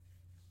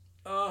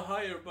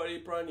Hi everybody,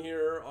 Brian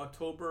here,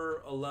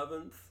 October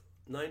 11th,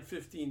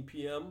 9:15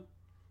 p.m.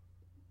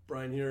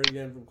 Brian here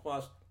again from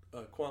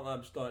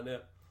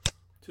quantlabs.net.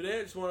 Today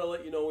I just want to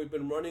let you know we've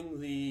been running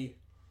this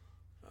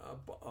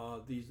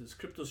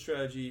crypto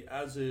strategy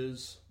as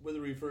is with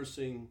a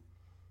reversing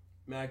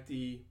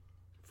MACD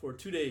for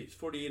 2 days,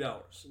 48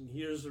 hours, and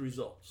here's the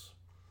results.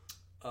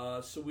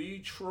 So we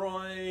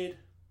tried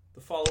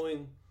the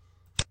following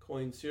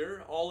coins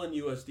here, all in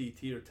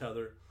USDT or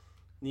Tether: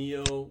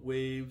 NEO,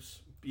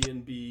 Waves,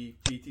 BNB,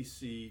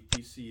 BTC,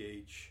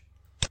 BCH,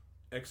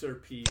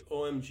 XRP,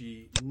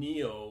 OMG,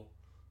 NEO,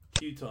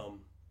 QTUM,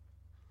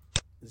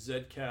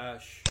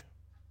 Zcash,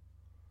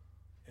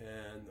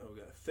 and we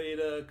got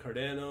Theta,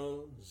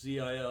 Cardano,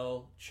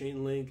 ZIL,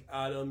 Chainlink,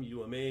 Atom,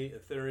 UMA,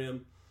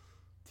 Ethereum,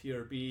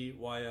 TRB,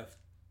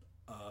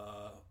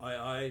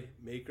 YFII,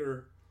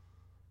 Maker,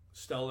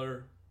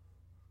 Stellar,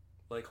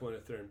 Litecoin,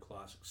 Ethereum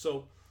Classic.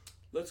 So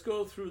let's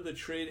go through the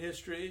trade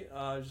history.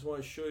 I just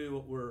want to show you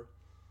what we're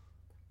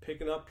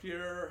picking up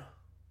here.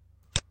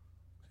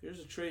 Here's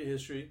the trade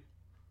history.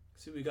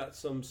 See, we got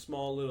some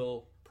small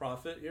little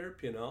profit here,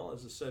 P&L,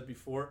 as I said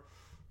before,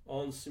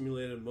 all in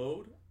simulated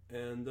mode.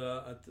 And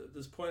at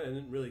this point, I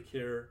didn't really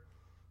care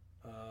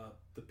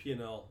the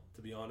P&L,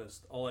 to be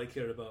honest. All I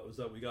cared about was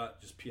that we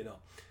got just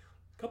P&L.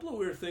 A couple of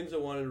weird things I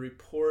wanted to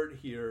report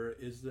here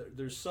is that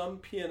there's some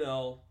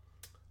P&L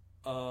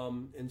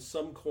in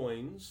some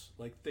coins,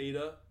 like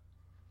Theta.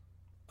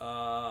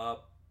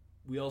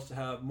 We also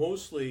have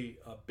mostly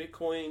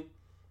Bitcoin,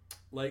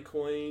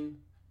 Litecoin,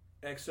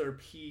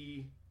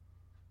 XRP,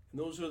 and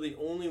those are the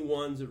only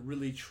ones that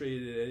really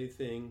traded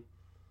anything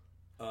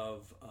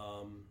of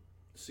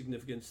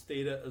significance.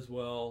 Theta as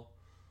well.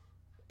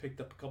 Picked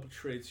up a couple of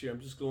trades here.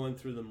 I'm just going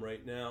through them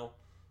right now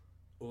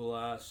over the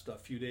last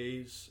few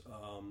days.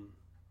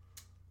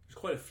 There's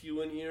quite a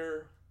few in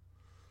here.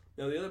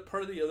 Now the other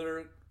part of the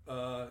other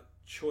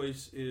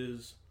choice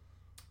is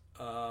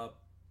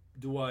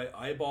do I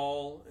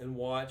eyeball and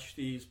watch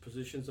these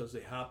positions as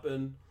they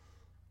happen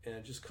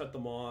and just cut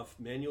them off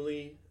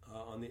manually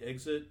on the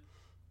exit,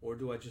 or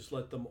do I just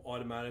let them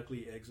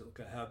automatically exit like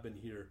I have been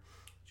here?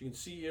 As you can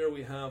see here,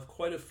 we have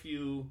quite a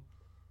few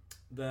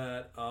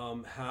that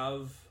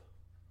have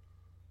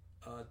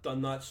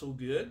done not so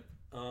good.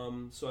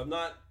 So I've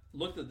not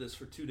looked at this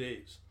for 2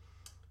 days,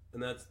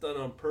 and that's done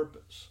on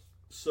purpose.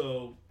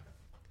 So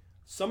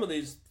some of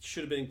these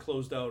should have been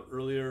closed out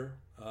earlier,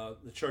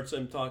 the charts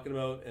I'm talking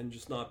about, and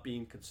just not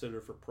being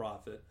considered for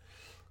profit.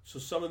 So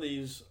some of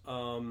these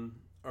are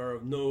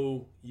of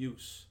no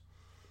use.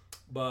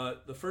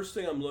 But the first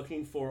thing I'm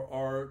looking for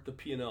are the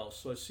P&L.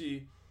 So I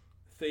see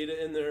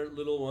Theta in there,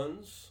 little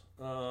ones.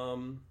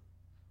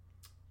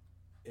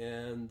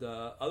 And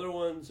other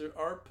ones, there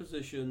are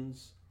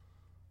positions,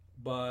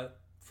 but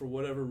for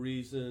whatever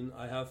reason,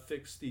 I have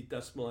fixed the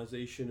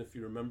decimalization, if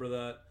you remember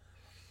that.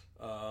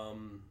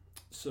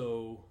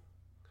 So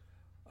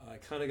I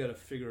kind of got to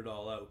figure it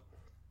all out.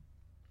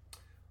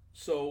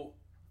 So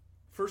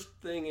first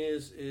thing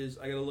is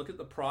I got to look at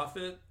the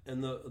profit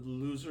and the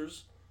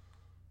losers,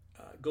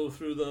 go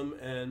through them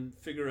and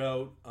figure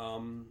out,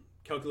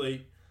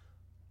 calculate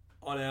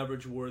on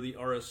average where the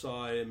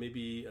RSI and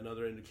maybe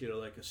another indicator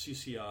like a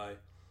CCI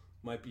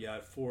might be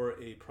at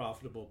for a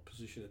profitable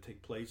position to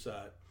take place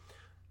at.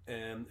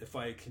 And if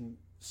I can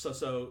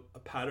suss out a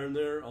pattern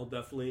there, I'll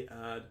definitely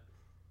add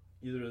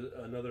either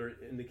another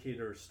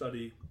indicator or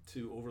study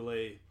to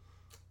overlay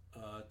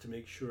to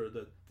make sure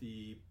that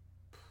the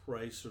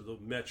price or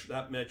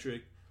that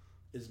metric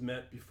is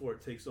met before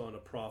it takes on a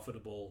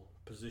profitable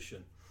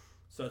position.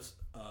 So that's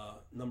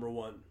number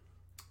one.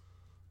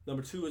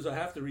 Number two is I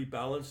have to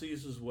rebalance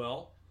these as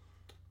well.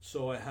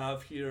 So I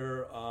have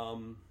here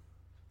I'm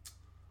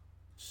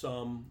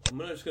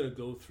just going to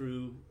go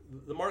through.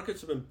 The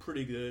markets have been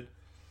pretty good.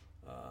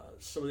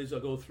 Some of these I'll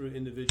go through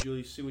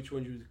individually, see which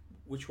ones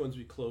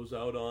we close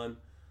out on,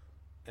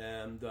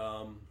 and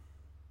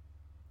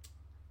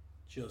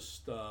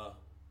just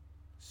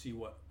see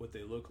what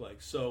they look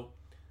like. So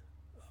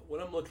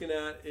what I'm looking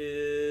at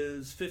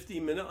is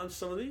 15-minute on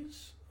some of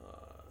these.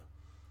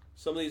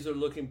 Some of these are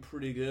looking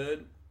pretty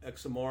good.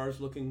 XMR is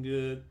looking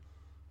good.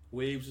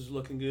 Waves is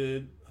looking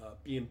good.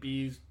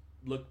 BNBs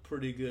look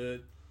pretty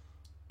good.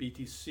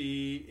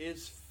 BTC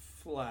is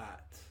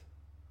flat.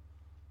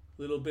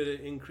 Little bit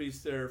of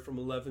increase there from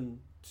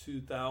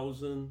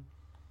 11,200.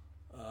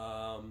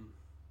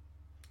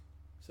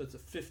 So it's a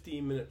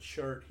 15-minute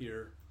chart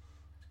here.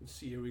 You can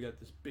see here we got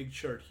this big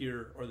chart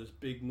here, or this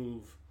big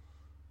move.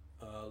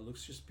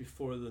 Looks just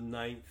before the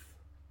 9th,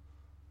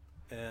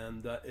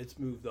 and it's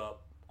moved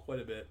up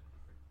quite a bit.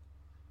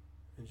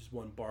 And just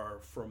one bar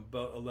from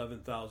about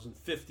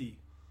 11,050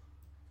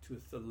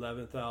 to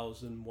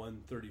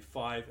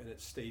 11,135, and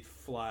it stayed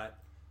flat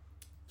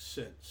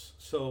since.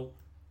 So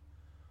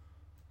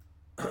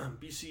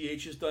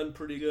BCH has done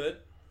pretty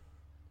good.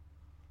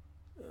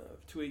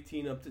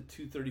 218 up to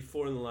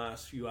 234 in the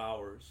last few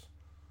hours.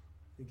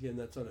 Again,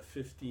 that's on a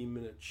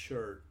 15-minute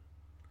chart.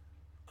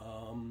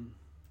 I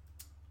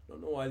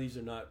don't know why these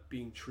are not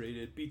being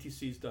traded.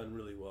 BTC's done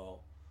really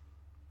well.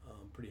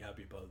 I'm pretty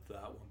happy about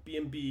that one.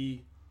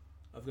 BNB,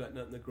 I've got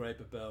nothing to gripe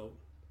about.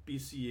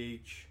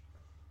 BCH,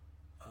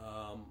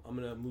 I'm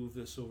going to move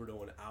this over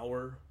to an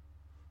hour.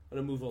 I'm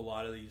going to move a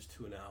lot of these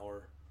to an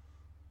hour.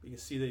 You can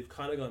see they've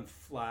kind of gone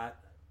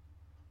flat.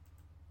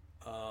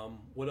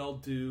 What I'll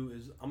do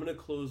is I'm going to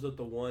close out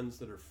the ones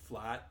that are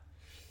flat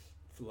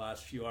for the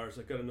last few hours.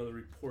 I've got another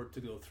report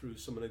to go through,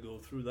 so I'm going to go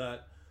through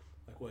that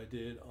like what I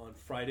did on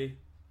Friday,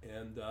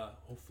 and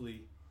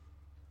hopefully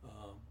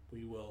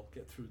we will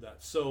get through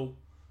that. So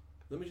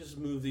let me just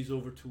move these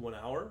over to 1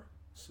 hour.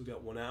 So we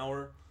got 1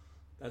 hour.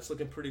 That's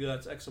looking pretty good.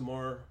 That's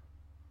XMR.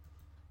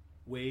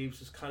 Waves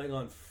has kind of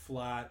gone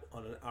flat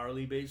on an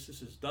hourly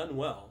basis. It's done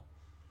well,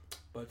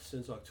 but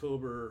since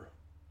October,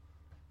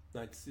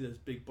 I can see this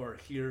big bar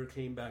here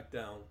came back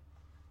down.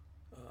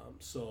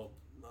 So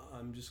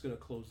I'm just going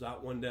to close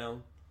that one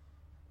down.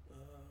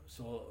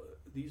 So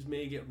these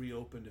may get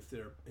reopened if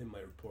they're in my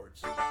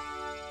reports.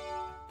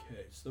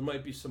 Okay, so there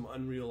might be some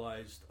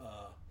unrealized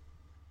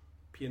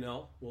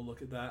P&L. We'll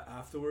look at that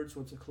afterwards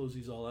once I close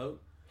these all out.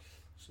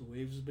 So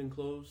waves has been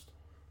closed.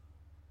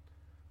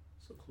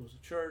 So close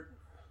the chart.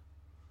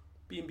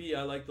 BNB,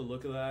 I like the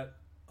look of that.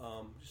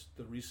 Just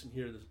the recent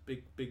here, this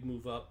big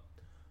move up.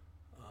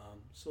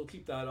 So we'll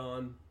keep that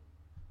on.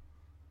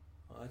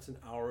 That's an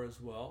hour as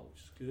well,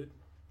 which is good.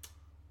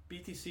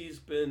 BTC's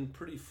been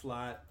pretty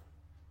flat.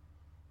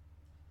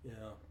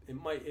 Yeah, it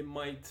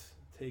might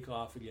take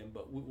off again,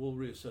 but we'll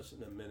reassess it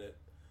in a minute.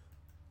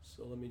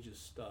 So let me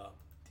just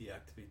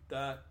deactivate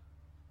that.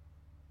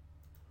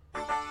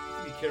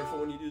 Be careful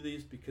when you do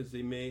these because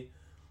they may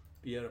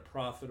be at a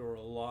profit or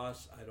a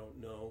loss. I don't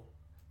know.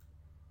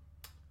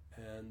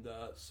 And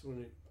so I'm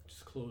going to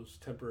just close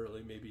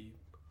temporarily, maybe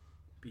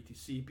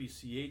BTC,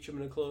 BCH I'm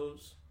going to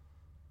close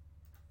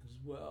as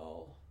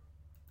well.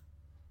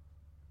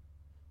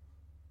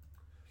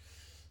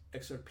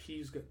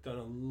 XRP's done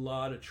a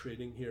lot of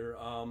trading here.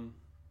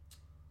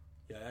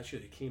 Yeah,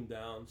 actually it came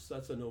down, so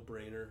that's a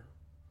no-brainer.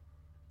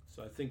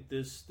 So I think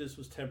this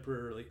was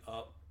temporarily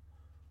up,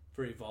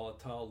 very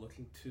volatile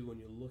looking too when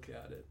you look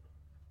at it.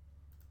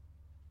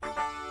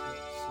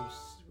 Yeah,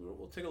 so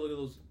we'll take a look at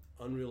those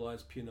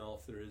unrealized P&L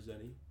if there is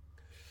any.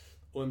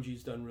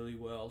 OMG's done really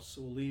well,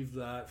 so we'll leave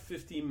that.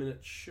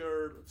 15-minute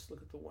chart. Let's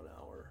look at the 1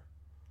 hour.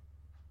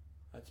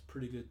 That's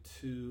pretty good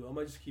too. I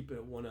might just keep it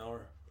at 1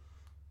 hour.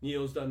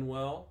 Neo's done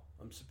well.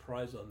 I'm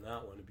surprised on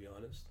that one, to be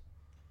honest.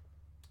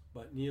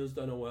 But Neo's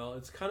done well.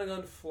 It's kind of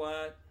gone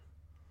flat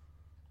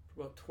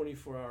for about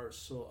 24 hours,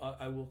 so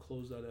I will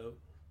close that out.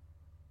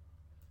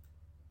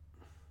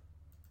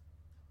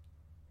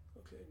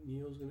 Okay,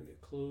 Neo's going to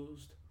get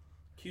closed.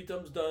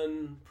 QTUM's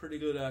done pretty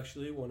good,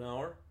 actually, 1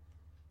 hour.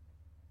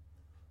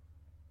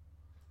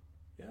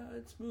 Yeah,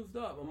 it's moved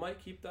up. I might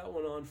keep that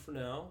one on for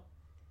now.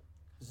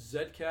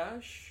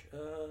 Zcash,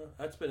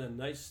 that's been a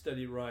nice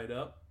steady ride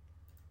up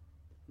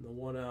in the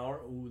 1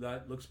 hour. Ooh,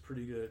 that looks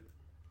pretty good.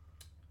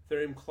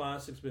 Ethereum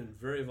Classic's been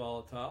very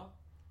volatile.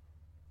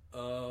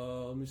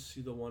 Let me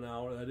see the 1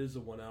 hour. That is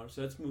the 1 hour,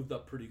 so that's moved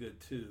up pretty good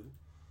too.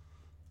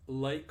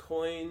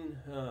 Litecoin,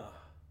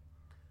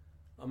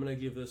 I'm gonna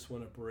give this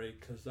one a break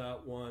because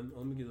that one,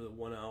 let me give it the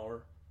 1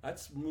 hour.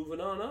 That's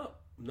moving on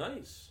up.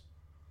 Nice.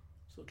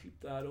 So keep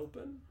that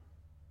open.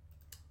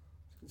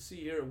 As you can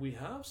see here, we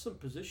have some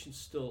positions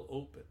still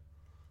open.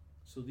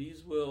 So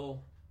these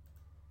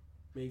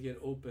may get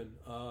open.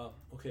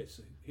 Okay,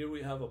 so here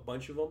we have a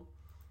bunch of them.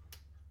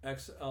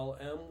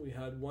 XLM, we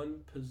had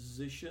one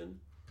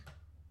position,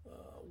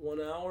 1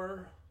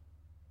 hour.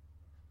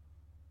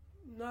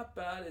 Not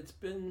bad. It's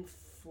been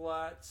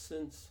flat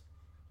since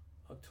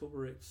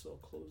October 8th, so I'll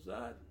close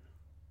that.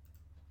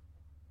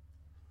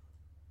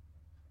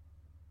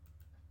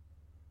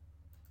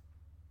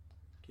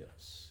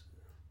 Yes.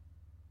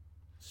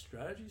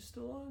 Strategy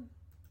still on?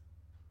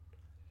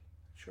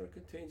 Chart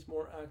contains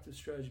more active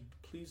strategy.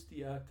 Please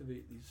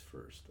deactivate these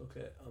first.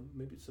 Okay,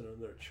 maybe it's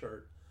another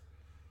chart.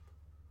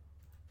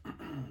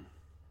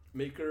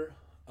 Maker,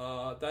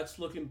 that's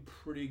looking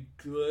pretty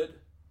good.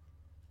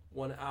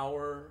 1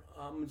 hour.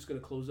 I'm just going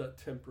to close that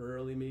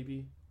temporarily,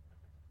 maybe.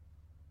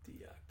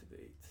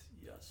 Deactivate.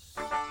 Yes.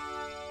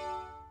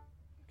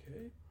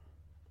 Okay.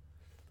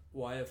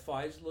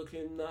 YFI is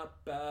looking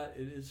not bad.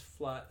 It is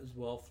flat as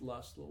well for the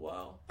last little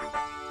while.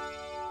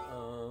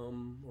 Or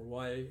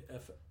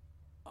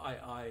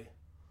YFII.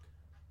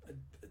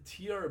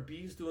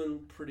 TRB is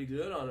doing pretty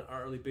good on an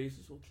hourly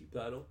basis. We'll keep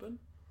that open.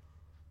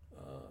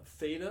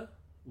 Theta,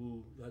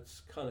 ooh,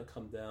 that's kind of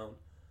come down.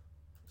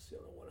 Let's see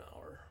on the 1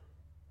 hour.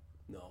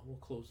 No, we'll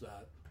close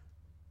that.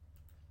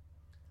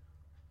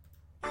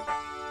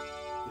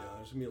 Yeah,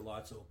 there's gonna be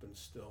lots open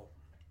still.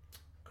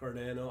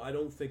 Cardano, I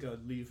don't think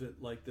I'd leave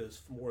it like this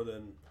for more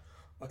than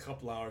a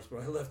couple hours,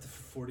 but I left it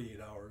for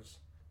 48 hours.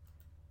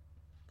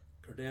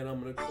 Cardano, I'm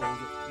gonna close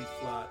it pretty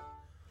flat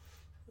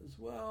as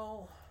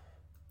well.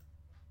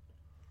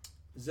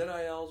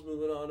 ZIL's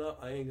moving on up.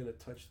 I ain't gonna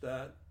touch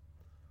that.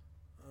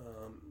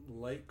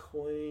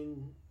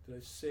 Litecoin, did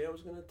I say I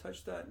was gonna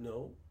touch that?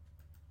 No.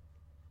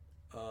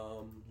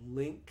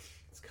 Link,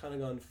 it's kind of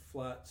gone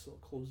flat, so I'll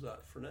close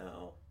that for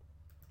now.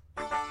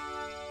 All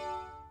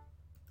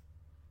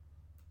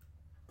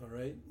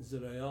right,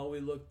 ZIL we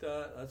looked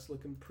at. That's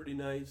looking pretty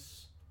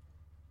nice.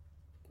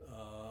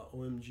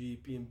 OMG,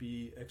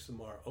 BNB,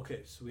 XMR.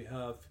 Okay, so we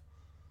have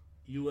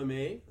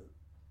UMA.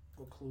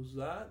 We'll close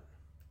that.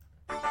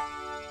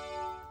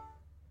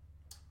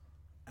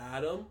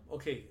 Atom.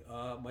 Okay,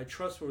 my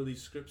trustworthy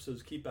script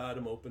says keep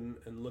Atom open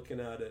and looking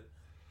at it.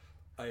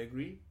 I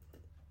agree.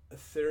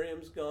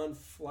 Ethereum's gone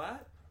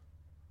flat.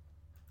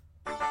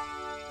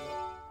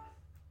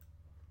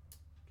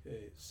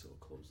 Okay, so we'll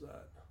close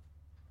that.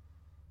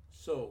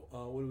 So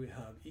what do we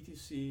have?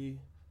 ETC.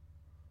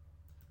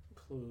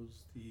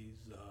 Close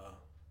these.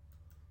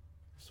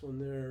 This one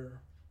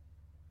there.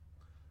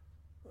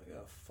 I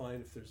gotta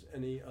find if there's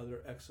any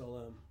other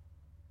XLM.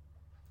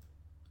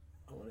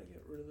 I want to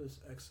get rid of this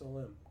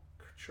XLM.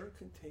 Chart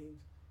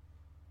contains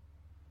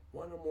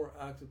one or more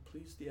active.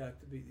 Please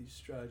deactivate these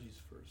strategies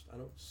first. I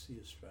don't see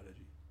a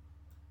strategy.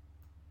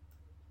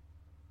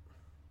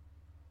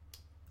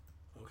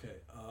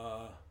 Okay.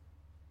 All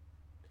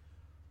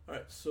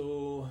right.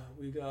 So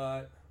we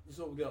got. This is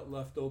what we got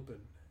left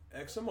open.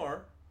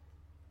 XMR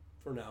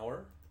for an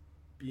hour.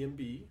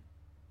 BNB.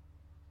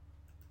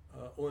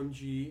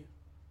 OMG.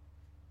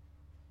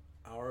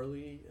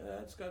 Hourly.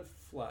 It's got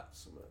flat,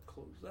 so I'm gonna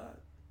close that.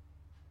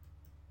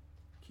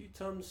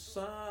 QTUM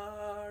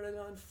started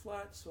on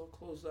flat, so I'll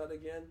close that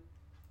again.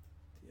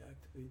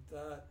 Deactivate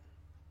that.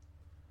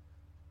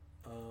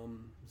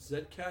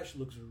 Zcash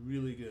looks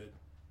really good.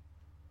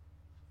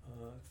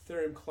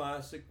 Ethereum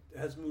Classic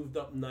has moved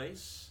up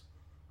nice,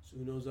 so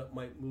who knows, that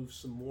might move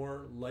some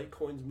more.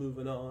 Litecoin's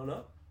moving on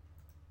up.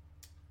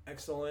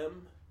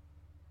 XLM.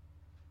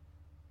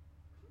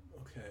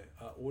 Okay,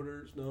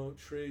 orders, no.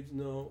 Trades,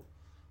 no.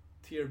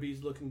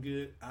 TRB's looking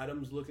good.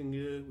 Atom's looking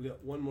good. We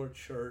got one more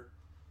chart.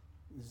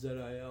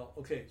 ZIL.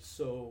 Okay,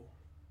 so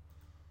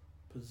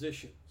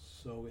positions.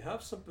 So we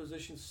have some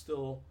positions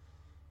still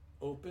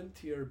open.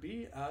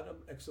 TRB, Atom,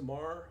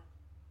 XMR,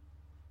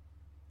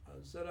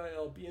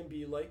 ZIL,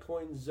 BNB,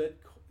 Litecoin,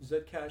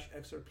 Zcash,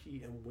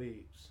 XRP, and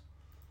Waves.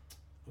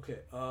 Okay,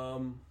 I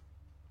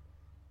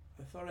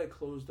thought I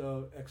closed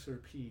out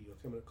XRP.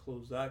 Okay, I'm going to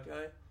close that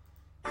guy.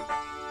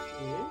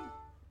 Okay.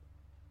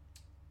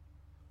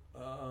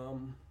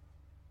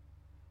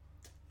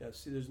 Yeah,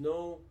 see, there's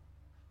no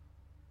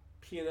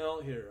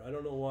P&L here. I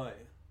don't know why.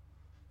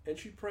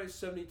 Entry price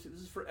 72. This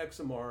is for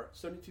XMR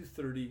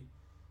 72.30.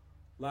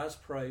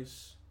 Last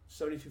price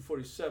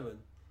 72.47.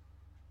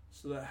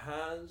 So that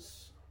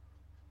has.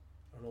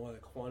 I don't know why the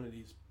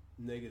quantity is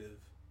negative.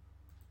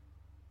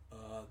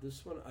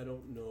 This one I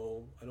don't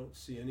know. I don't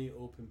see any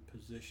open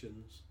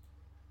positions.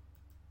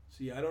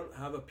 See, I don't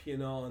have a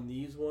P&L on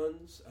these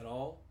ones at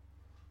all.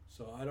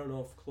 So I don't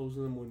know if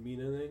closing them would mean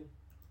anything.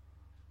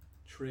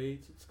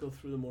 Trades. Let's go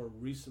through the more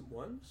recent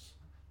ones.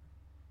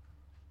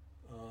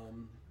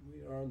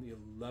 We are on the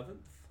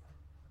 11th.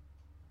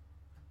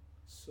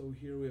 So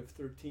here we have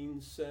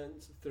 13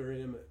 cents,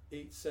 Ethereum at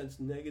 8 cents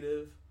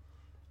negative,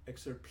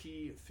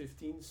 XRP at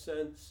 15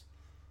 cents,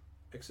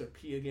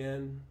 XRP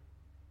again,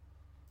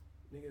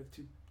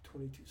 negative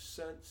 22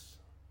 cents.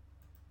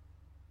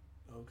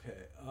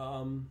 Okay,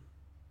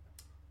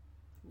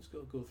 let's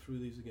go through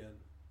these again.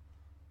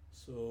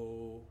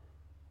 So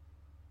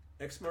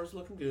XMR's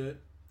looking good,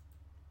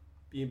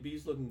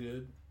 BNB's looking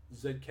good,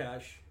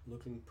 Zcash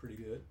looking pretty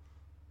good.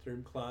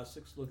 Ethereum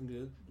Classics looking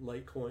good.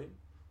 Litecoin.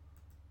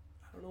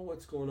 I don't know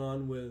what's going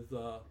on with.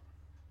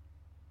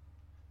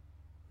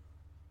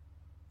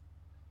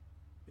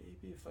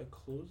 Maybe if I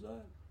close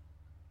that.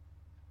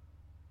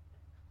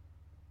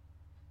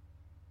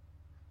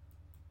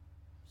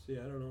 See,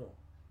 I don't know.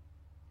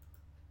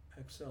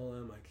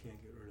 XLM I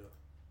can't get rid of.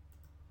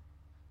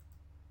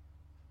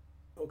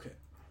 Okay.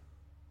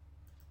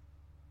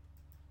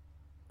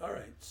 All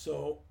right.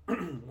 So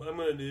what I'm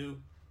going to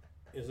do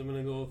is I'm going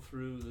to go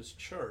through this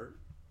chart.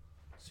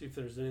 See if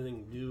there's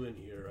anything new in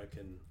here I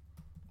can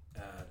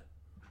add.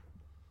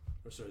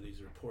 Or sorry,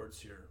 these reports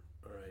here.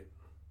 All right.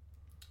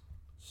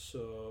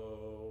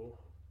 So,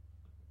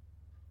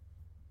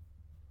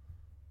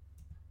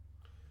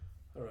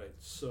 all right.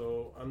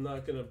 So I'm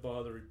not going to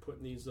bother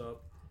putting these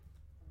up,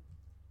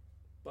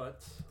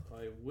 but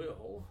I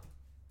will.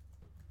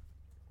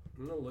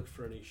 I'm going to look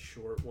for any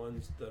short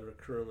ones that are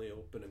currently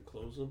open and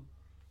close them.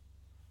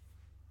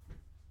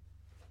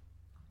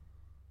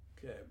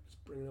 Okay,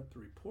 just bringing up the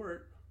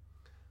report.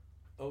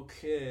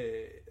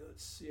 Okay,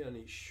 let's see on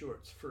these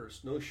shorts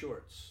first. No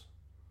shorts.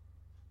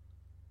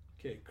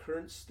 Okay,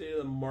 current state of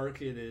the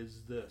market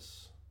is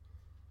this.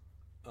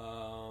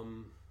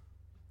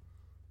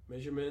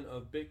 Measurement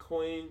of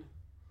Bitcoin,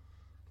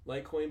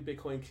 Litecoin,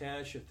 Bitcoin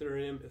Cash,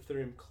 Ethereum,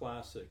 Ethereum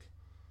Classic.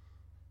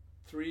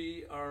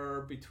 3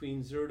 are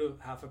between 0 to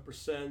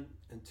 0.5%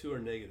 and 2 are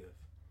negative.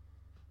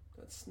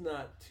 That's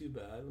not too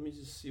bad. Let me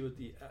just see what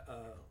the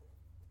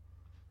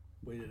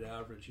weighted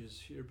average is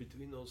here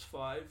between those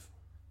 5.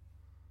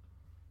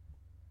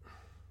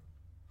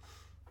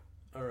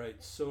 All right,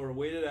 so our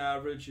weighted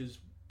average is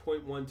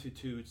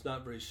 0.122. It's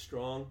not very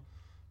strong,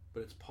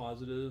 but it's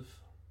positive.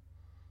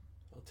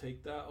 I'll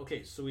take that.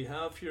 Okay, so we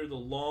have here the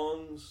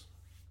longs.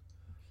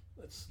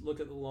 Let's look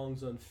at the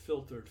longs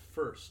unfiltered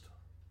first.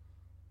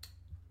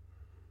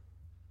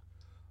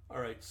 All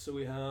right, so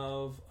we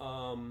have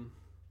a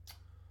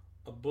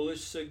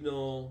bullish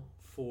signal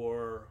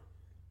for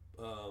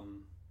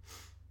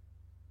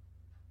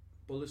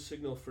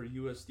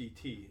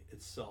USDT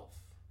itself.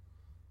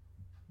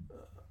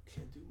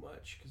 Can't do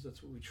much because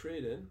that's what we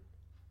trade in.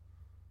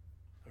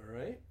 All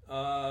right,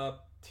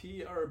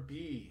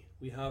 TRB.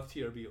 We have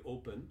TRB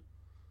open,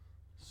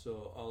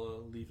 so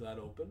I'll leave that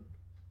open.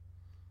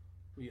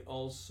 We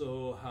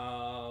also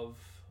have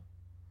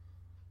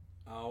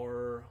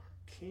our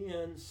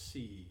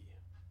KNC.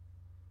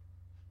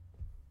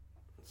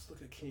 Let's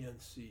look at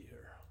KNC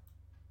here.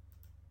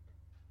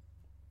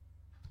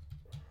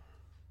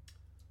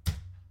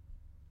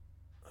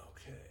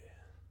 Okay.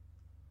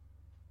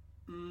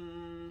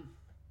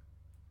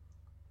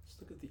 Let's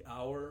look at the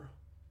hour.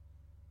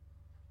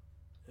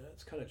 Yeah,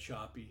 it's kind of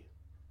choppy.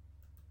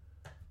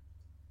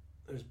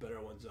 There's better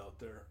ones out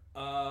there.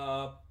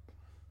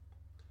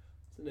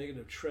 It's a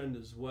negative trend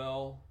as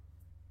well.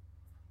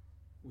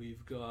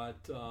 We've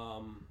got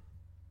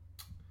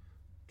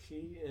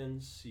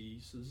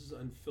KNC, so this is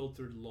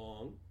unfiltered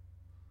long.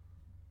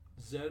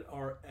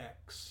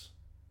 ZRX.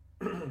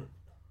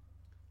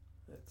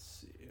 Let's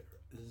see here.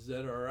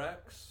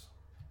 ZRX.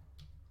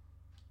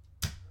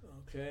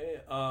 Okay.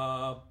 Yeah,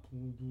 I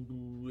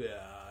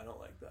don't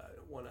like that.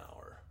 1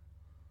 hour.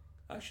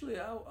 Actually,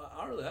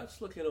 hourly,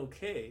 that's looking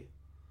okay.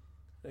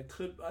 That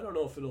could, I don't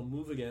know if it'll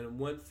move again. It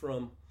went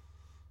from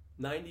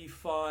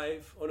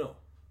 95. Oh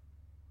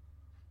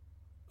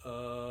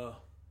no.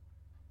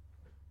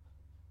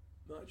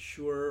 Not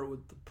sure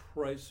what the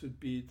price would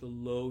be at the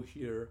low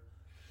here.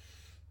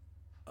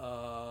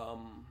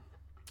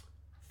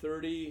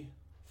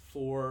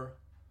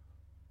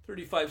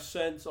 35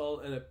 cents,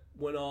 and it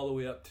went all the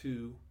way up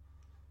to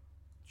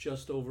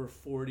just over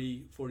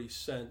 40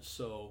 cents.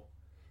 So,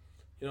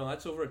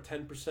 that's over a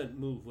 10%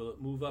 move. Will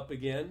it move up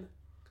again?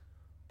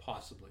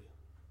 Possibly.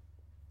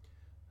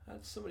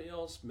 Had somebody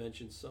else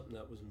mention something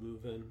that was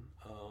moving.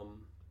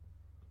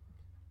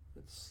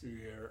 Let's see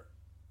here.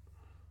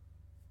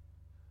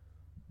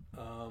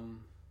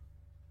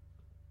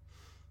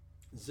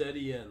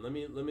 ZEN. Let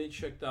me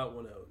check that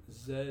one out.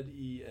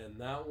 ZEN.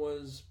 That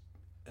was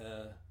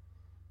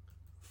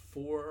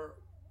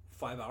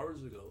 5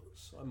 hours ago,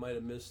 so I might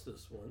have missed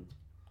this one.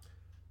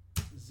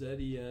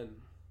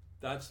 ZEN.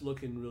 That's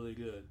looking really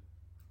good.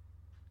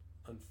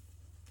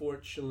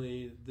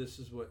 Unfortunately, this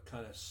is what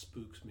kind of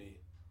spooks me.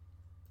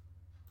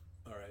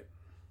 All right.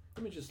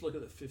 Let me just look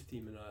at the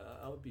 15 minute.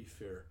 I'll be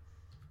fair.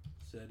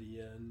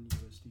 ZEN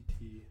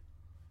USDT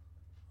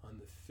on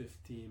the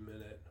 15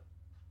 minute.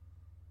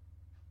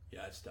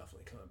 Yeah, it's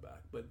definitely coming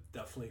back, but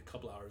definitely a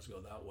couple hours ago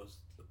that was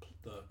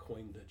the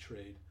coin to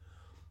trade.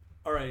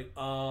 All right,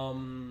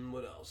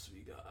 what else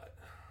we got?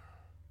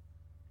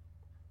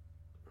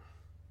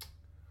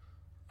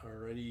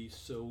 Alrighty,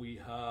 so we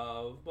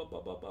have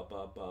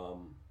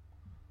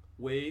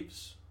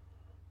waves.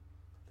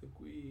 I think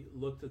we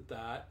looked at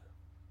that.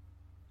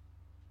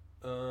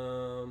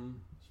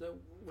 Is that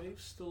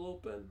wave still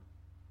open?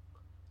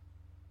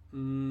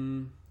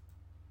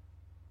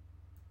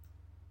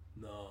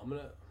 No,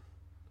 let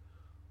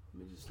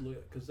me just look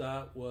at, because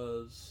that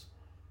was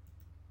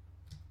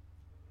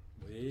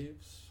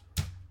waves.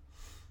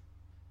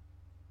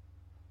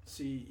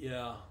 See,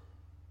 yeah.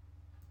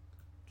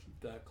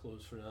 Keep that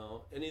closed for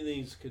now.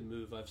 Anything could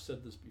move. I've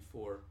said this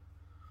before.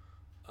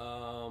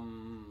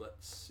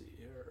 Let's see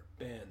here.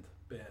 Band.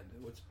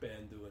 What's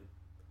band doing?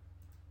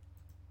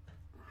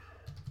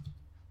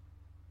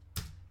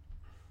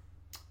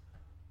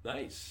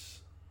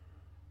 Nice.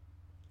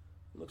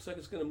 Looks like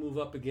it's going to move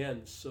up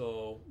again,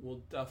 so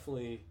we'll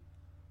definitely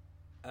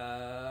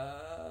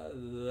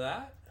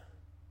that.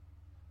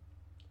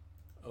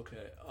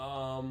 Okay.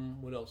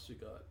 What else we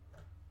got?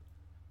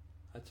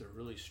 That's a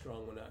really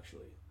strong one,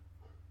 actually.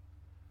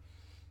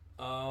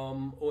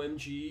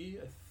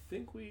 OMG. I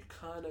think we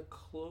kind of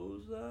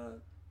closed that.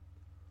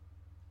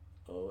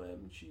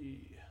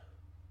 OMG.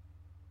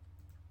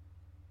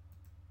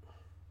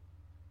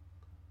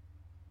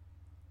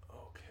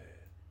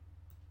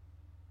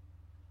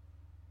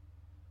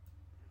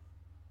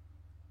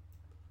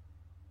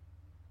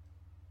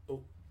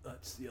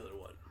 That's the other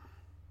one.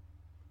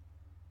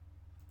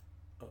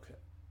 Okay.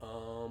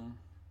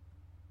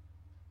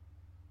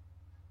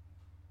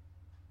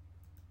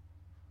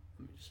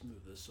 Let me just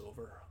move this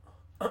over.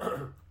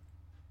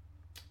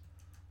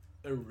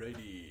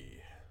 Alrighty.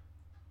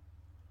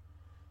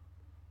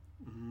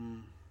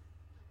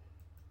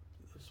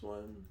 This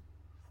one.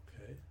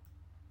 Okay.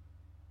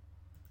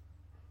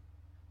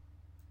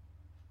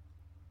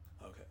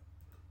 Okay.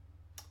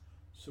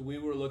 So we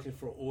were looking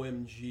for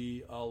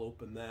OMG. I'll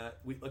open that.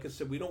 Like I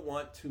said, we don't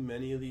want too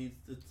many of these.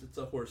 It's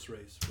a horse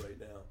race right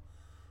now.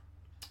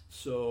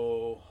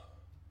 So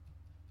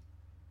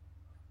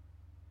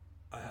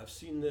I have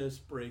seen this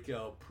break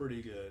out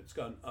pretty good. It's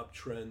got an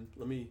uptrend.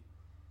 Let me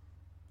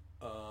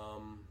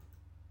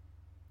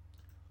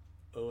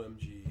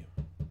OMG.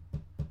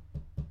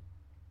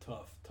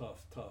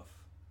 tough.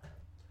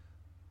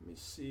 Let me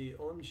see.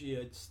 OMG,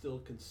 I'd still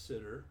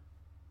consider.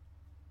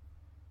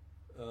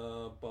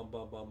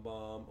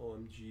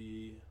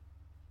 OMG.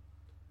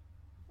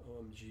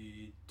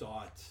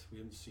 Dot. We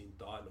haven't seen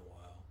Dot in a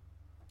while.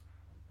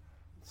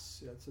 Let's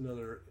see, that's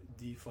another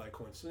DeFi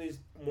coin. Some of these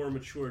more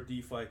mature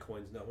DeFi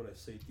coins, now when I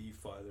say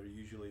DeFi, they're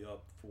usually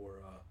up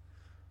for a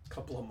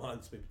couple of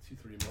months, maybe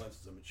 2-3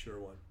 months is a mature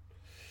one.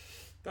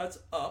 That's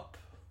up.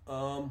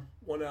 1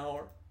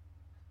 hour,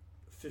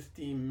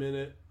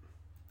 15-minute.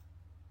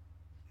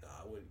 Nah,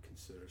 I wouldn't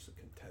consider this a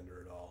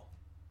contender at all.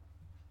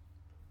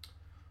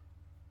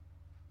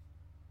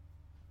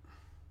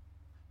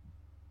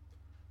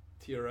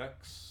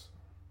 TRX.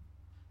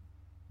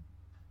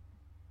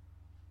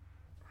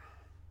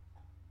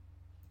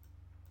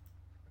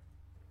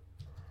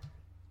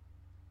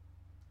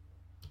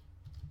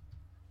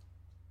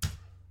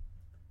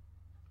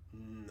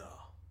 No.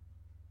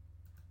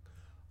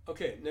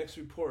 Okay, next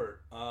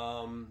report.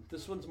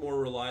 This one's more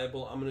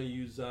reliable. I'm going to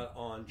use that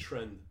on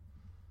Trend.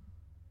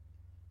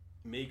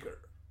 Maker.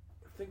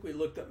 I think we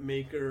looked at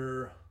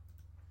Maker.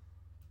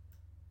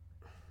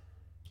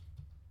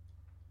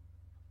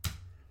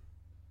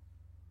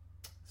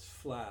 It's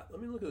flat.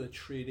 Let me look at the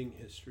trading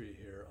history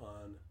here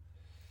on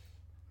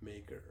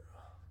Maker.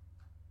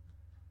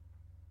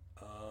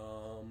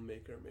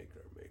 Maker.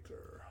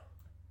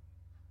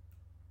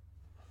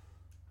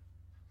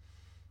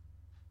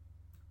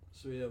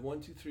 So we have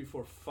 1, 2, 3,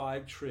 4,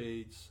 5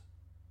 trades.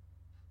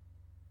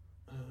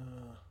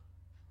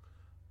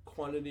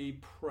 Quantity,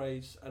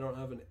 price. I don't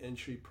have an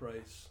entry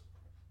price.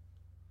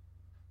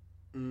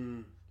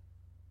 See,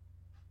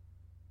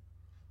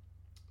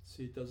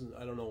 it doesn't.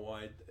 I don't know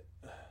why.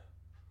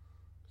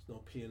 There's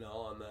no P&L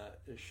on that.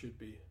 It should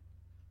be.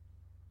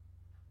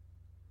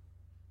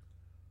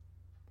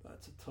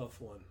 That's a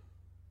tough one.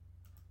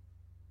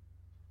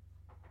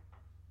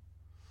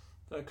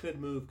 That could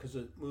move because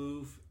it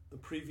moved the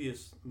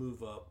previous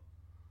move up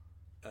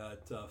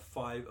at about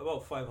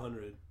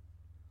 500,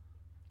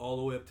 all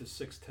the way up to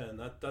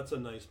 610. That's a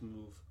nice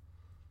move.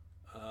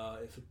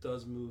 If it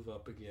does move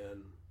up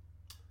again,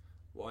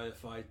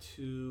 YFI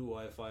 2,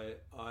 YFI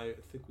I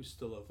think we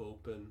still have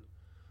open.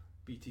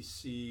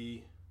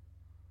 BTC,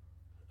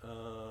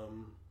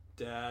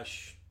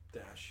 Dash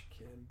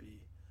can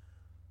be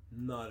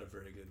not a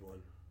very good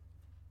one.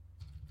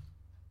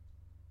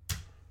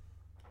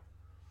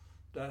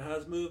 That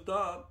has moved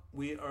up.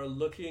 We are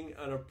looking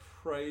at a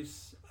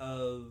price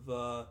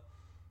of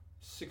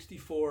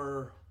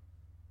 64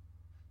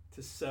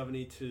 to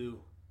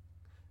 72,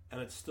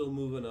 and it's still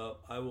moving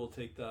up. I will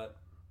take that.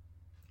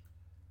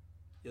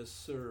 Yes,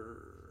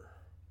 sir.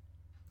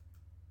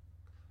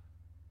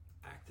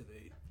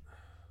 Activate.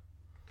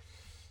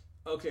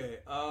 Okay,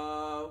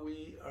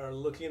 we are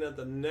looking at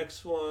the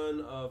next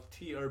one of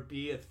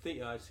TRB.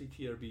 I see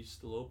TRB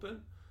still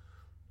open.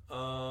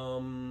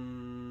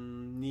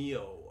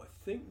 Neo. I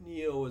think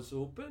Neo is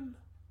open.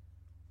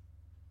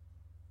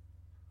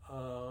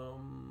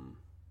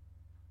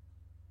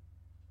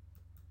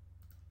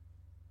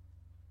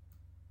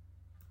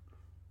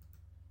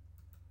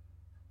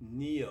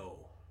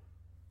 Neo.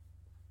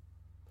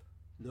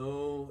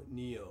 No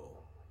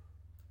Neo.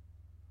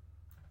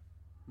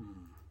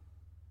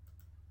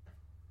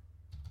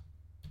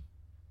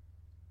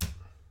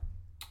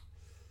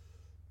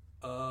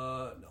 No.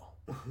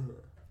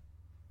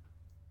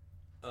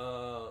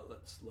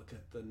 Let's look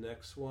at the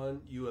next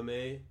one.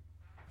 UMA.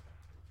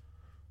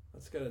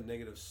 That's got a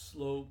negative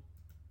slope.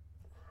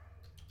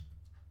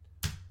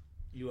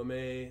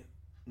 UMA.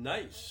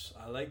 Nice.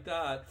 I like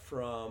that.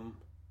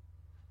 From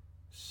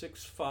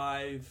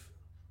 6.5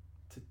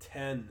 to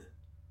 10.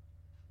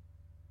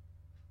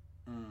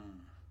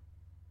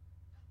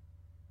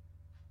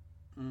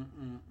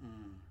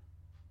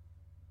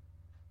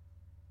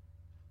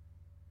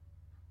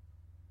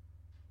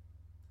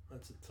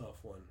 That's a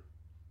tough one.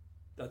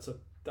 That's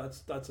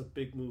a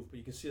big move, but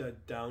you can see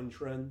that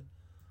downtrend.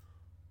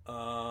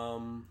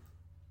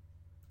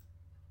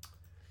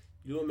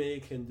 UMA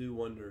can do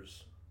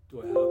wonders.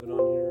 Do I have it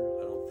on here?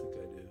 I don't think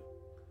I do.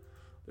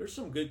 There's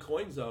some good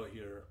coins out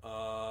here.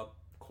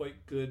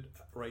 Quite good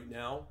right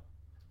now.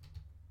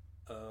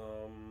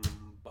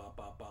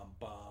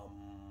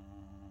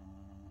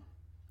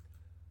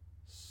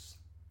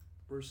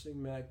 Reversing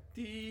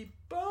MACD.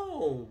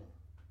 Boom.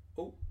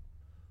 Oh,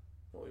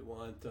 we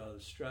want the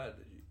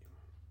strategy.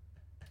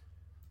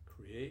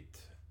 Create,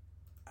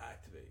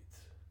 activate.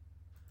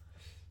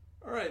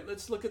 All right,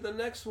 let's look at the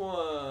next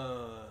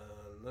one.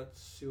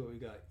 Let's see what we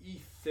got.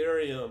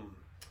 Ethereum.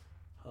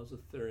 How's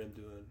Ethereum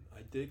doing?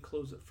 I did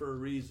close it for a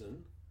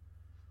reason.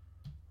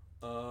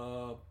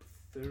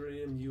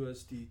 Ethereum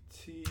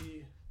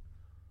USDT.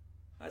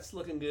 That's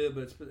looking good,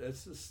 but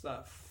it's just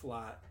that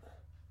flat.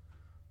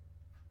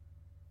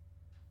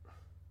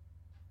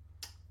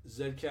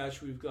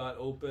 Zcash we've got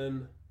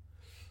open.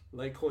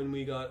 Litecoin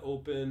we got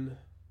open.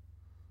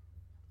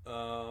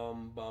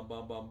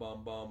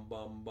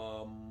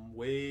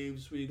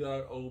 Waves we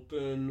got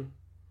open.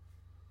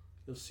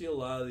 You'll see a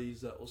lot of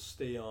these that will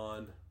stay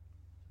on.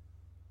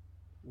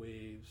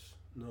 Waves.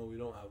 No, we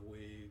don't have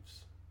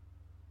waves.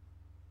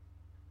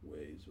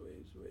 Waves.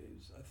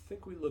 I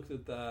think we looked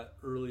at that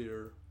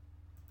earlier.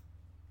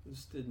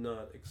 This did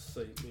not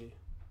excite me.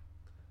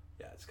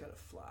 Yeah, it's kind of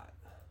flat.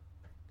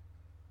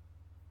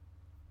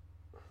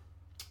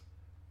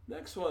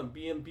 Next one,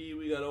 BNB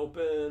we got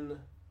open.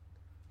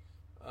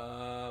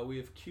 We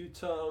have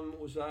QTUM,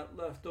 was that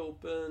left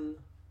open?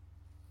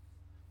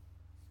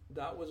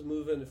 That was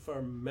moving, if I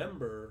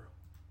remember.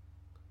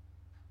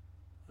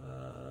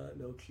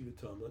 No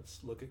QTUM,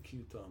 let's look at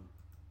QTUM.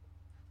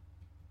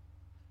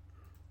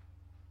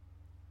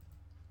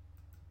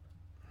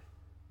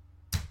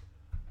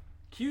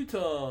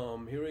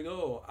 QTUM, here we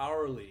go,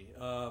 hourly,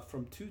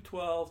 from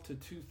 212 to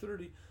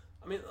 230.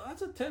 I mean,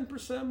 that's a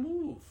 10%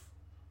 move.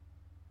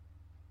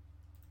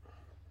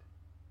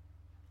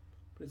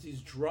 But it's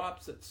these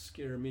drops that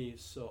scare me,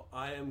 so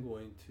I am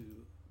going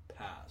to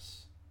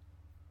pass.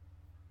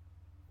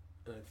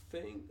 And I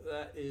think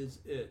that is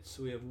it.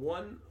 So we have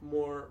one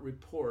more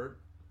report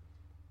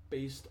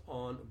based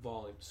on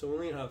volume. So we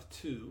only have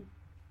two.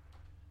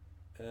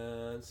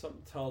 And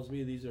something tells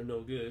me these are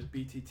no good.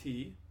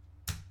 BTT.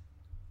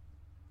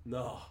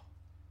 No.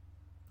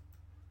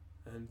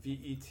 And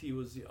VET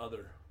was the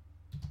other.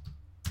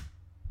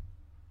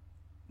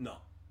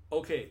 No.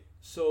 Okay,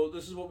 so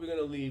this is what we're going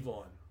to leave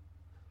on.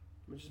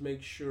 Let me just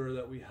make sure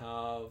that we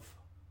have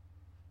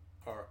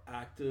our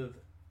active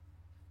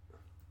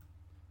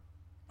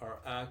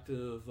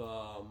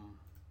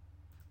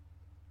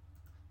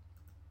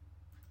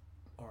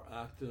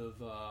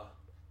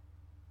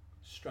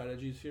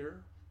strategies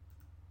here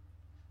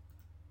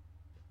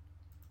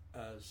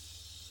as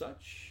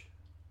such.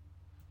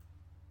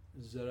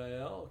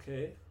 ZIL,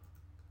 okay.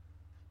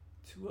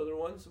 Two other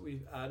ones that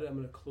we've added. I'm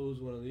going to close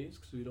one of these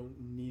because we don't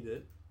need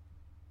it.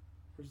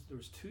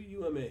 There's two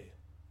UMA.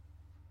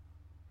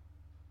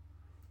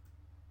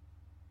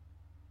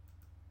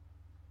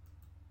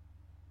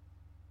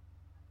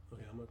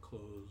 Okay, I'm going to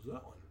close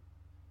that one.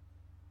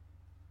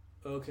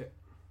 Okay.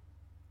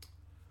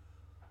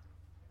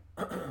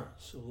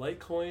 So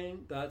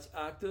Litecoin, that's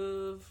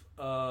active.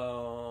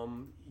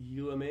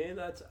 UMA,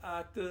 that's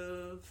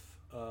active.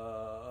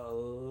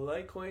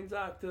 Litecoin's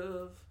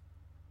active.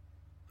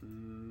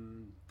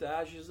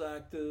 Dash is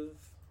active.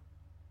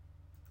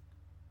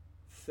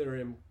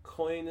 Ethereum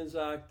coin is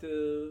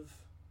active.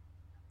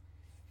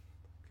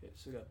 Okay,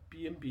 so we got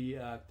BNB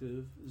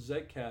active,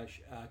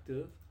 Zcash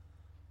active,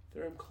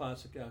 Ethereum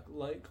Classic active,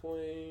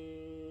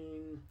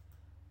 Litecoin,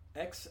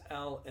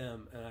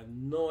 XLM, and I have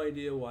no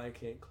idea why I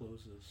can't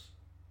close this.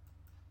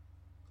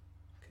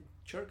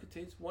 Chart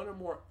contains one or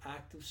more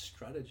active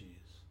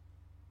strategies.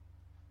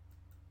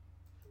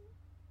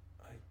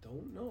 I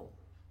don't know.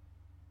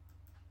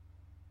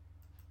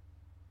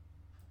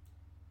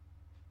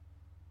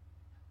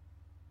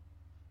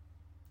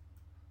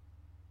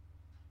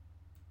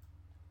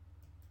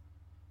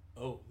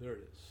 Oh, there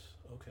it is.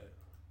 Okay.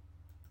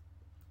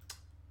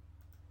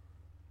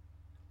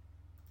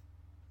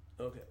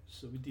 Okay,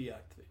 so we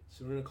deactivate.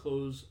 So we're going to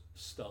close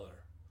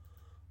Stellar.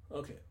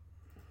 Okay.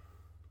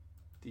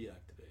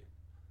 Deactivate.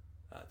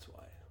 That's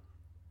why.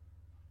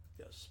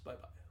 Yes,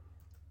 bye-bye.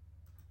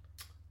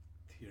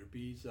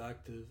 TRB's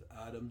active,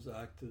 Atom's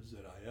active,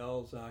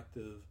 ZIL's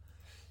active,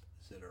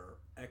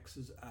 ZRX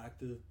is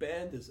active,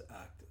 Band is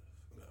active.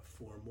 We got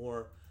four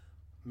more.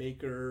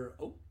 Maker,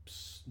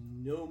 oops,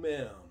 no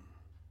ma'am.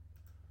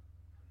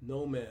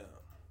 No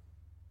ma'am.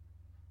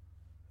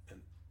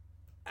 And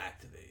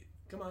activate.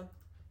 Come on.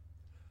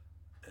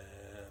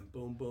 And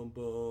boom, boom,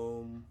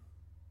 boom.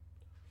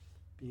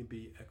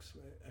 BNB,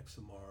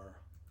 XMR.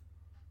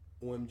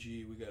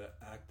 OMG, we gotta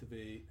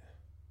activate.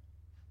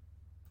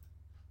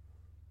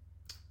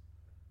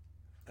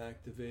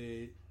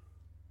 Activate.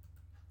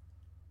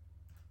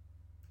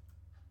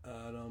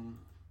 Atom,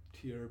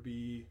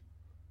 TRB,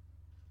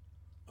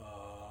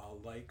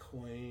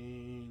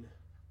 Litecoin,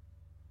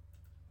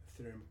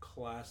 Ethereum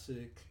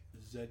Classic,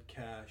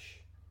 Zcash,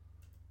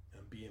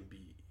 and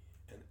BNB,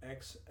 and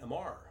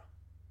XMR.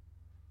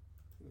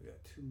 We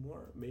got two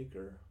more.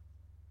 Maker.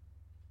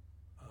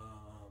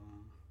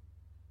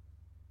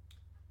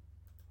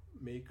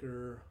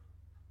 Maker.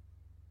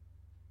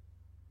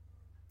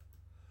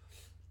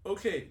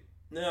 Okay,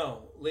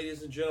 now,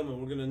 ladies and gentlemen,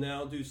 we're going to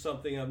now do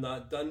something I've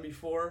not done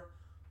before.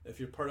 If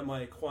you're part of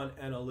my quant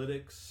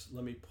analytics,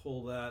 let me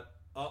pull that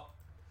up.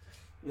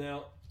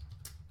 Now,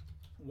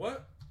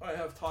 what I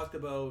have talked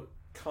about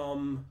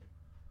come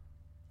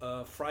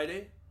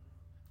Friday,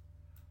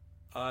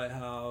 I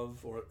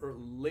have, or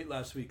late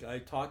last week, I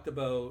talked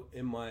about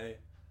in my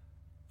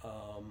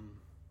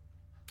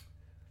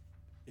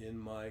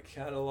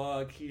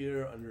catalog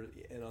here under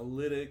the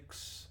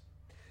analytics.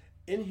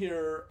 In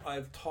here,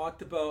 I've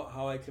talked about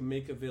how I can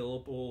make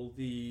available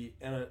the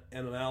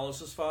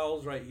analysis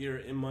files right here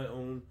in my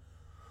own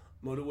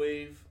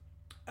MotiveWave.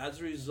 As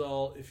a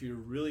result, if you're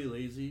really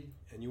lazy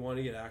and you want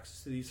to get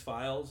access to these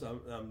files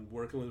I'm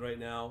working with right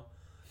now,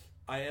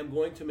 I am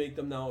going to make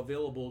them now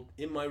available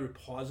in my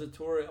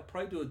repository. I'll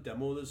probably do a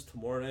demo of this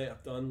tomorrow night.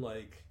 I've done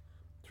like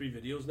 3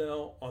 videos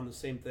now on the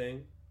same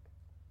thing.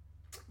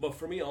 But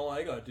for me, all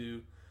I gotta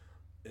do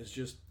is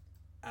just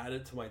add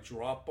it to my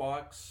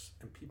Dropbox,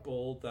 and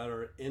people that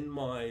are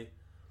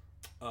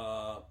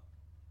uh,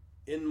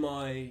 in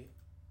my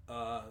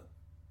uh,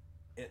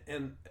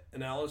 and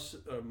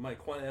analysis, my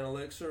quant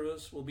analytics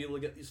service will be able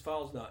to get these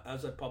files now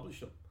as I publish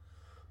them.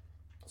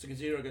 So you can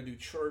see here I gotta do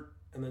chart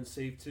and then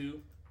save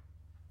to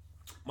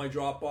my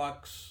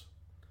Dropbox,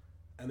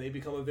 and they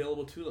become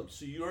available to them.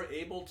 So you are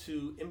able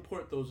to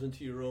import those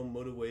into your own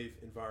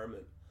MotiveWave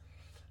environment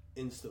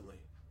instantly.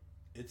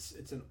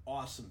 It's an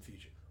awesome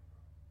feature.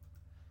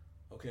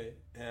 Okay,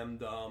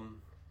 and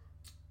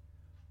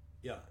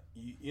yeah,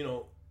 you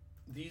know,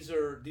 these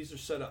are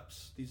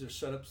setups. These are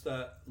setups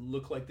that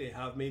look like they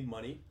have made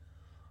money.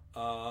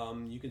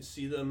 You can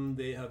see them;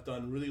 they have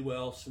done really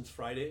well since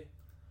Friday.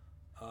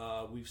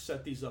 We've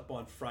set these up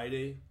on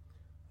Friday.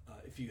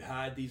 If you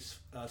had these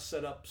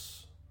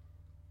setups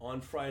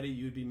on Friday,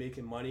 you'd be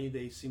making money.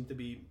 They seem to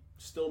be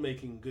still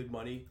making good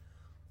money.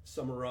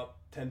 Some are up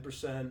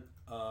 10%.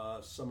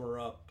 Some are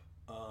up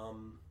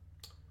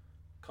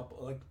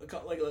couple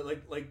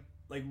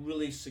like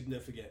really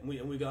significant.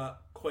 And we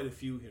got quite a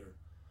few here.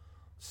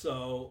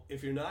 So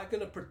if you're not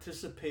going to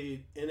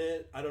participate in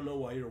it, I don't know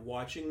why you're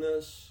watching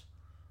this.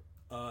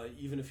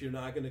 Even if you're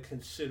not going to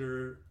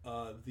consider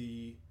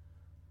the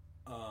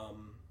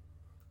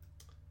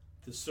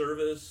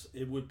service,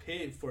 it would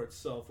pay for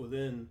itself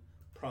within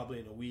probably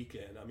in a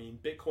weekend. I mean,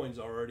 Bitcoin's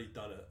already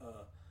done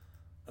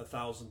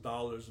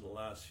 $1,000 in the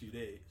last few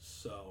days.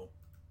 So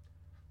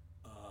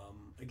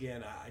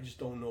again, I just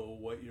don't know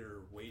what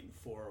you're waiting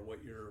for, or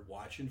what you're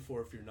watching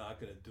for if you're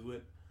not going to do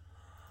it.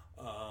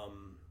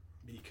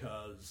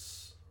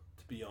 Because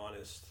to be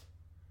honest,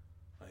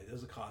 it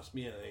doesn't cost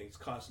me anything. It's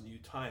costing you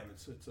time.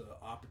 It's an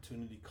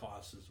opportunity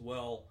cost as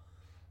well.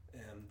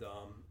 And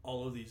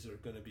all of these are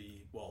going to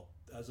be, well,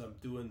 as I'm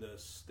doing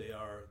this, they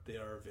are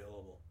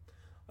available.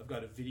 I've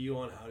got a video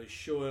on how to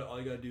show it. All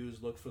you got to do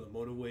is look for the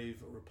MotiveWave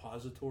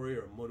repository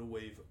or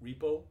MotiveWave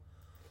repo.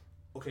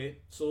 Okay,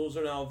 so those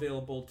are now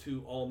available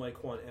to all my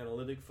quant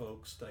analytic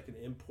folks that can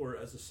import.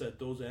 As I said,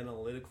 those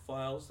analytic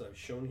files that I've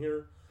shown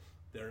here,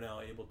 they're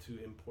now able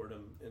to import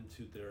them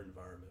into their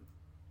environment.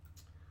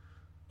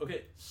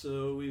 Okay,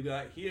 so we've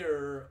got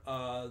here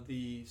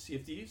the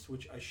CFDs,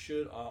 which I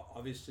should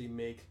obviously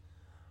make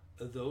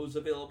those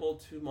available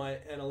to my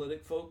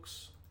analytic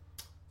folks.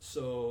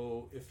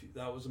 So if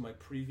that was in my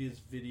previous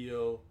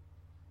video,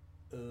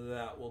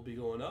 that will be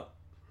going up.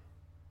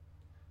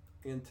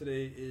 And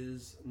today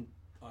is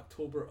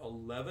October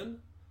 11.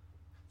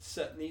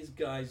 Setting these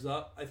guys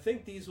up. I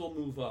think these will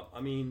move up.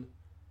 I mean,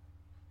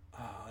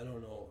 I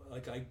don't know.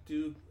 Like I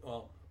do.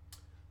 Well,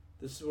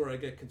 this is where I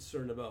get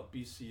concerned about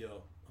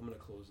BCO. I'm gonna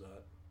close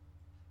that.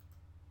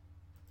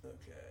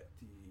 Okay.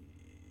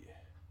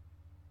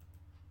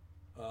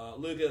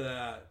 Look at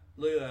that.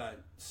 Look at that.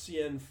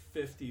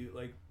 CN50.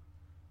 Like,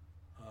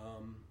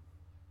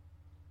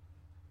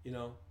 you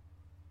know,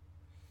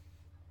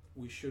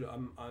 we should.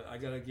 I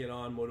gotta get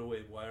on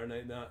MotiveWave Wire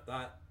Night.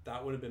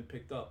 That would have been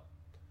picked up.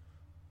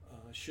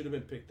 Should have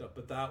been picked up,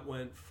 but that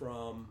went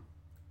from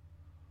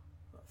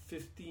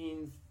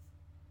 1584.7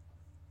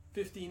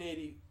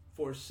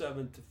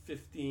 to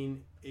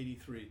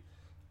 1583,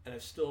 and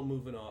it's still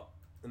moving up.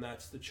 And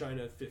that's the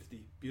China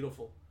 50.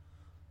 Beautiful.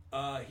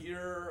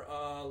 Here,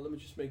 let me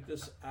just make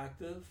this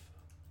active,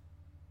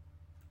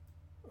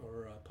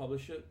 or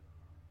publish it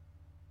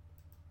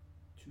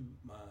to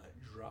my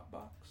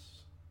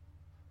Dropbox.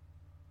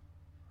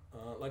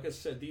 Like I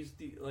said,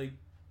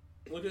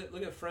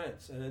 look at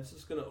France, and it's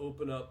just going to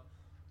open up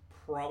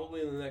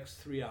probably in the next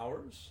 3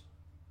 hours.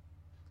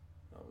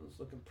 That one's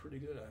looking pretty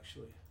good,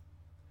 actually.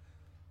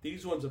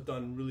 These ones have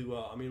done really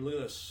well. I mean, look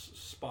at this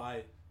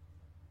SPY,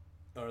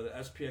 or the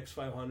SPX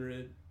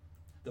 500.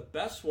 The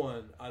best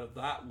one out of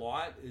that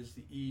lot is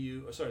the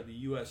the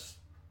US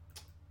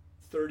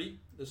 30.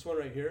 This one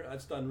right here,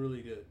 that's done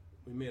really good.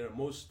 We made our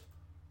most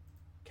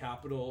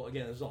capital.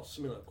 Again, it's all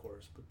similar, of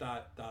course, but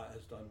that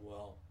has done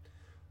well.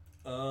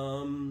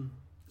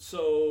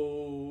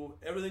 So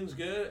everything's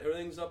good.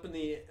 Everything's up in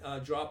the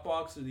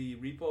Dropbox, or the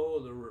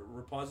repo, the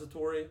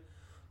repository,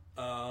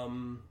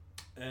 and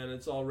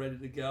it's all ready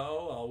to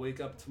go. I'll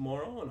wake up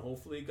tomorrow and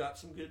hopefully got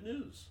some good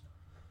news.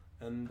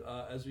 And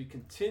as we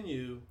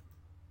continue,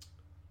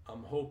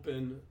 I'm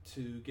hoping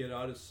to get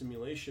out of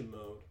simulation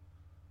mode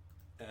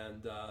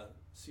and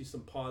see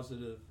some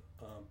positive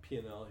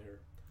P&L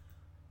here.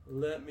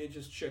 Let me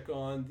just check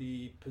on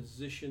the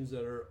positions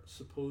that are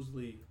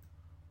supposedly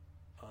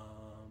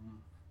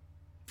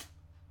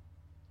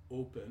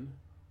open.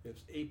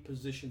 There's 8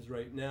 positions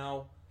right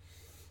now.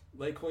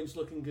 Litecoin's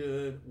looking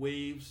good.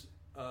 Waves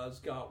has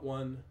got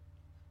one.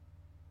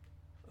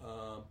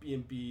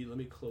 BNB, let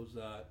me close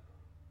that.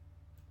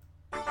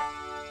 I get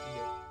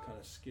kind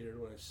of scared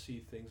when I see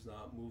things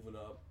not moving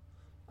up.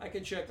 I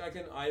can check, I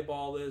can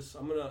eyeball this.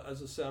 I'm gonna,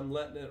 as I said, I'm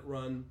letting it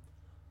run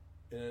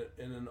in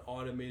an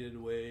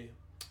automated way.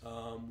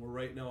 We're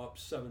right now up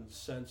 7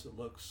 cents. It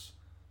looks,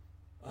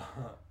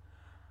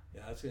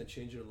 yeah, that's gonna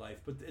change your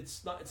life. But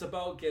it's not. It's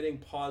about getting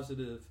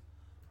positive.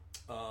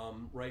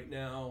 Right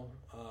now,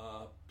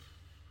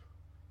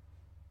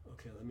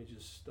 Okay, let me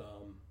just.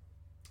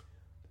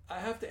 I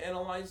have to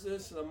analyze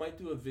this, and I might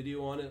do a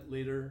video on it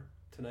later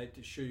tonight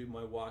to show you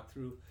my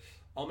walkthrough.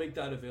 I'll make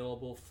that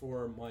available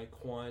for my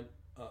quant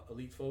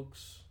elite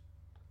folks.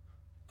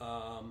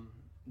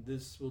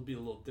 This will be a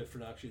little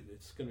different, actually.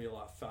 It's going to be a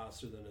lot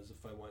faster than as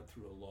if I went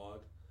through a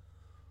log.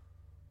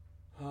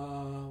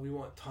 We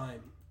want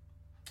time.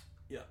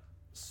 Yeah,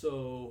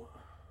 so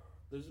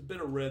there's a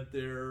bit of red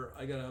there.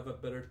 I got to have a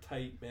better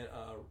tight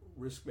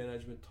risk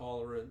management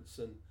tolerance,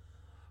 and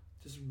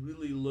just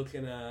really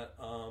looking at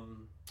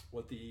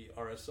what the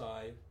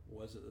RSI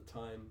was at the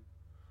time.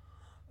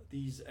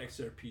 These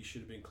XRP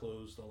should have been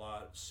closed a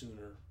lot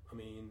sooner. I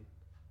mean,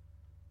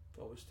 if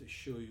I was to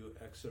show you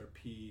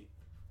XRP,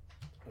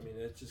 I mean,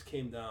 it just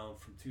came down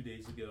from 2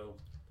 days ago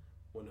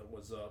when it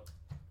was up,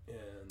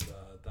 and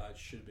that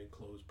should have been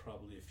closed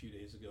probably a few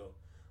days ago.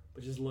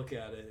 But just look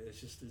at it. It's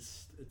just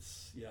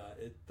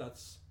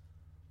that's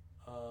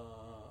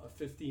a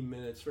 15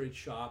 minutes, very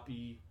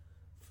choppy.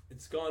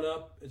 It's gone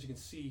up, as you can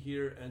see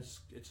here, and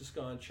it's just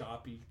gone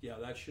choppy. Yeah,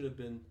 that should have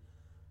been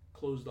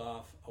closed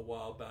off a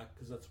while back,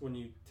 because that's when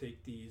you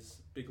take these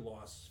big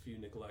losses if you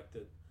neglect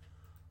it.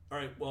 All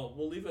right, well,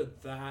 we'll leave it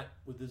at that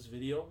with this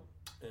video,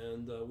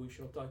 and we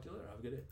shall talk to you later. Have a good day.